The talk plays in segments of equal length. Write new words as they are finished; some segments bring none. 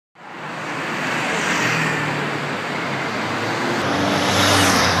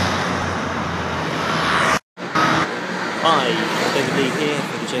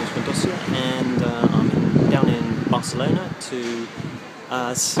and I'm down in Barcelona to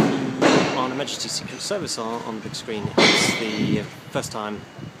see on a Majesty Secret Service on the big screen. It's the first time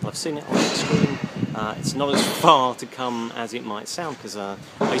I've seen it on the big screen. It's not as far to come as it might sound, because I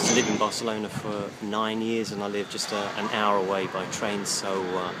used to live in Barcelona for 9 years and I live just an hour away by train, so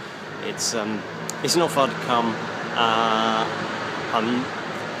it's not far to come. I'm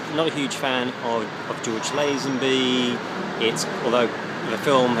not a huge fan of George Lazenby. Although the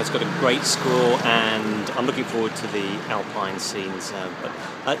film has got a great score, and I'm looking forward to the Alpine scenes.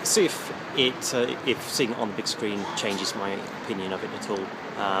 But see if seeing it on the big screen changes my opinion of it at all.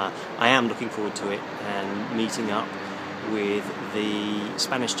 I am looking forward to it and meeting up with the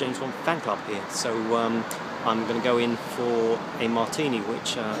Spanish James Bond fan club here. So I'm going to go in for a martini,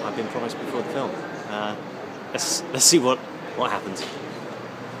 which I've been promised before the film. Let's see what happens.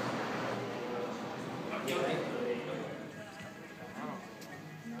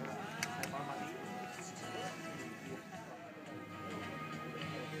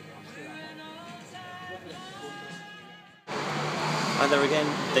 Hi there again,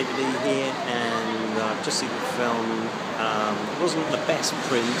 David Lee here, and I've just seen the film. It wasn't the best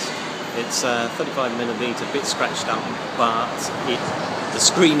print. It's 35mm, a bit scratched up, but the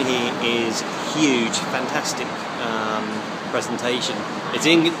screen here is huge, fantastic presentation. It's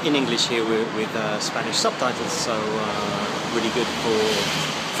in English here with Spanish subtitles, so really good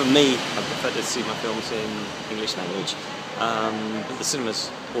for me. I prefer to see my films in English language. But the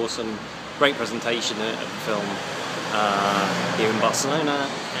cinema's awesome, great presentation of the film. Here in Barcelona,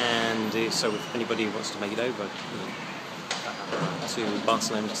 and so if anybody wants to make it over to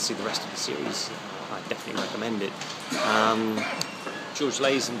Barcelona to see the rest of the series, I definitely recommend it. George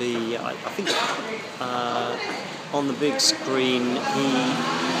Lazenby, I think on the big screen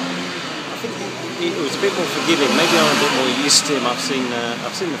it was a bit more forgiving. Maybe I'm a bit more used to him. I've seen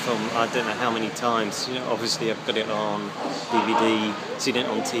the film I don't know how many times. You know, obviously I've got it on DVD, seen it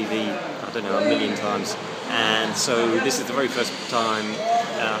on TV, I don't know, a million times. And so this is the very first time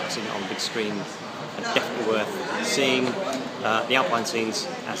I've seen it on the big screen. Definitely worth seeing. The Alpine scenes,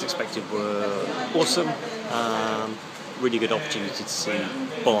 as expected, were awesome. Really good opportunity to see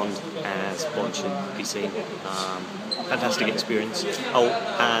Bond as Bond should be seen. Fantastic experience. Oh,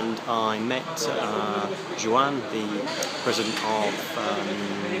 and I met Joan, the president of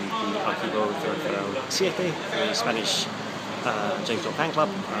the Archivo 007, the Spanish James Bond fan club,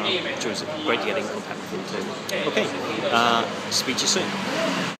 which was great to get in contact with him too. Okay, speak to you soon.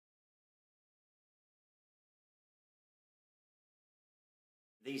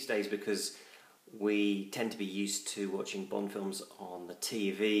 These days, because we tend to be used to watching Bond films on the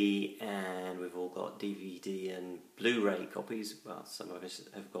TV, and we've all got DVD and Blu-ray copies. Well, some of us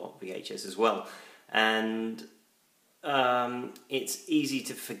have got VHS as well, and it's easy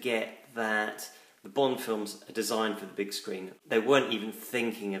to forget that the Bond films are designed for the big screen. They weren't even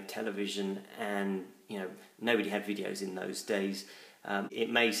thinking of television, and nobody had videos in those days. It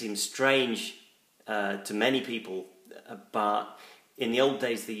may seem strange to many people, but in the old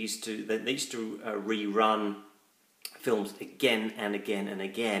days they used to rerun films again and again and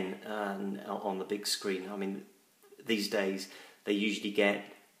again on the big screen. I mean, these days they usually get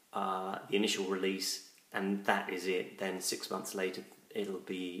the initial release, and that is it. Then 6 months later it'll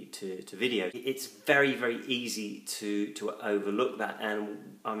be to video. It's very, very easy to overlook that,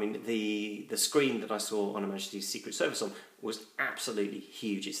 and I mean the screen that I saw on a Majesty's Secret Service on was absolutely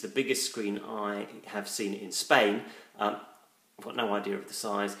huge. It's the biggest screen I have seen in Spain. I've got no idea of the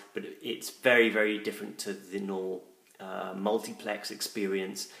size, but it's very, very different to the normal multiplex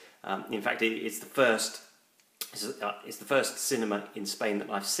experience. In fact, it's the first cinema in Spain that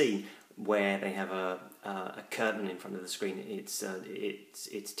I've seen where they have a curtain in front of the screen. It's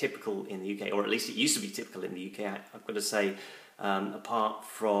typical in the UK, or at least it used to be typical in the UK. I've got to say, apart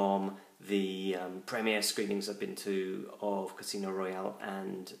from the premiere screenings I've been to of Casino Royale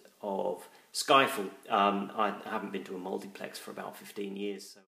and of Skyfall, I haven't been to a multiplex for about 15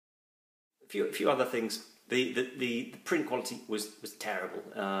 years. So a few other things. The print quality was terrible,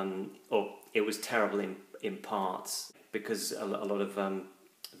 or it was terrible in parts, because a lot of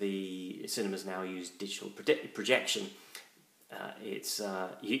the cinemas now use digital projection.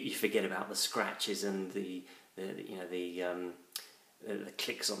 You forget about the scratches and the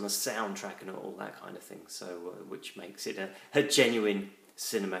clicks on the soundtrack and all that kind of thing. So which makes it a genuine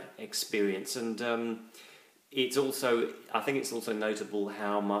cinema experience. And I think it's also notable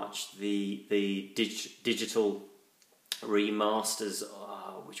how much the digital remasters,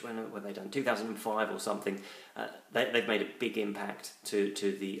 which when were they done? 2005 or something. They've made a big impact to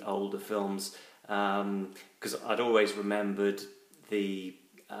the older films, because I'd always remembered the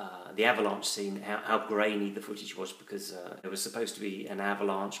the avalanche scene, how grainy the footage was, because there was supposed to be an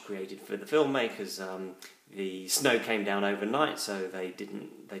avalanche created for the filmmakers. The snow came down overnight, so they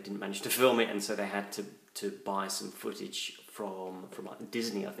didn't manage to film it, and so they had to buy some footage from like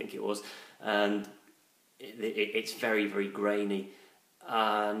Disney, I think it was, and it's very, very grainy.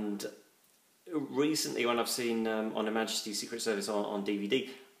 And recently, when I've seen on a Majesty Secret Service on DVD,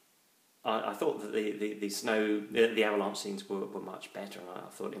 I thought that the avalanche scenes were much better, and I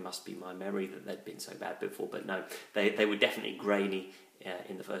thought it must be my memory that they'd been so bad before, but no, they were definitely grainy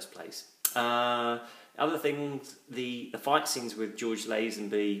in the first place. Other things, the fight scenes with George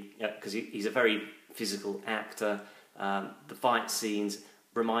Lazenby, because he's a very physical actor, the fight scenes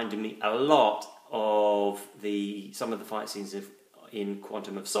reminded me a lot of some of the fight scenes in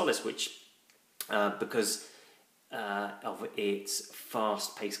Quantum of Solace, which, because of its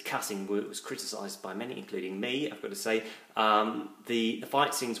fast-paced cutting, was criticised by many, including me, I've got to say. The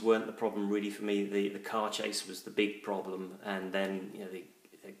fight scenes weren't the problem really for me. The car chase was the big problem, and then the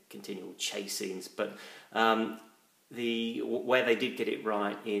continual chase scenes. But where they did get it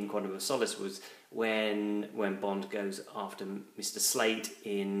right in Quantum of Solace was when Bond goes after Mr. Slate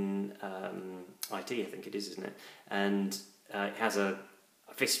in IT, I think it is, isn't it? And it has a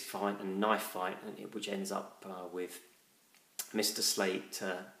fist fight and knife fight, which ends up with Mr. Slate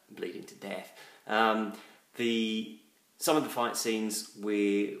bleeding to death. Some of the fight scenes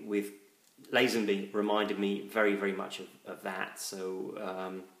with Lazenby reminded me very, very much of that.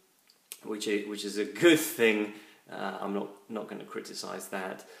 So, which is a good thing. I'm not going to criticise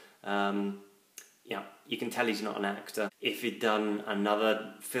that. Yeah, you can tell he's not an actor. If he'd done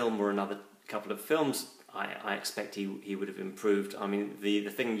another film or another couple of films, I expect he would have improved. I mean, the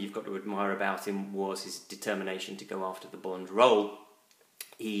thing you've got to admire about him was his determination to go after the Bond role.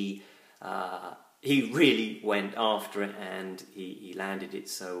 He really went after it, and he landed it.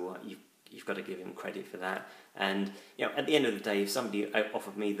 So you've got to give him credit for that. And at the end of the day, if somebody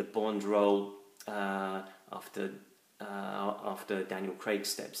offered me the Bond role after Daniel Craig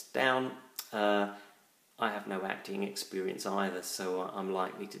steps down, I have no acting experience either, so I'm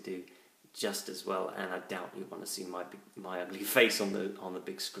likely to do just as well, and I doubt you want to see my ugly face on the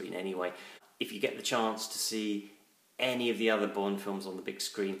big screen anyway. If you get the chance to see any of the other Bond films on the big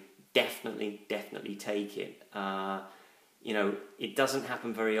screen, definitely take it. It doesn't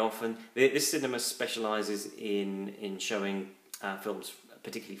happen very often. This cinema specialises in showing films,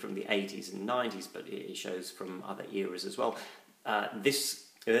 particularly from the 80s and 90s, but it shows from other eras as well. This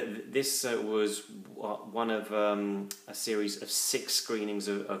was one of a series of 6 screenings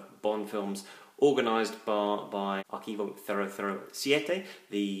of Bond films organised by Archivo 007,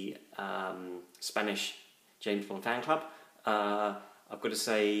 the Spanish James Bond fan club. I've got to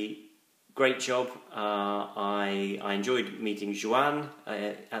say, great job. I enjoyed meeting Joan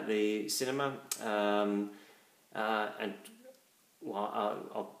at the cinema, and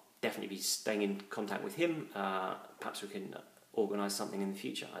I'll definitely be staying in contact with him. Perhaps we can organise something in the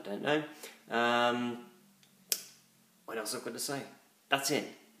future, I don't know. What else I've got to say? That's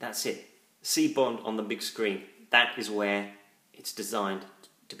it. See Bond on the big screen. That is where it's designed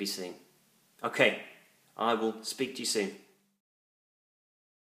to be seen. Okay, I will speak to you soon.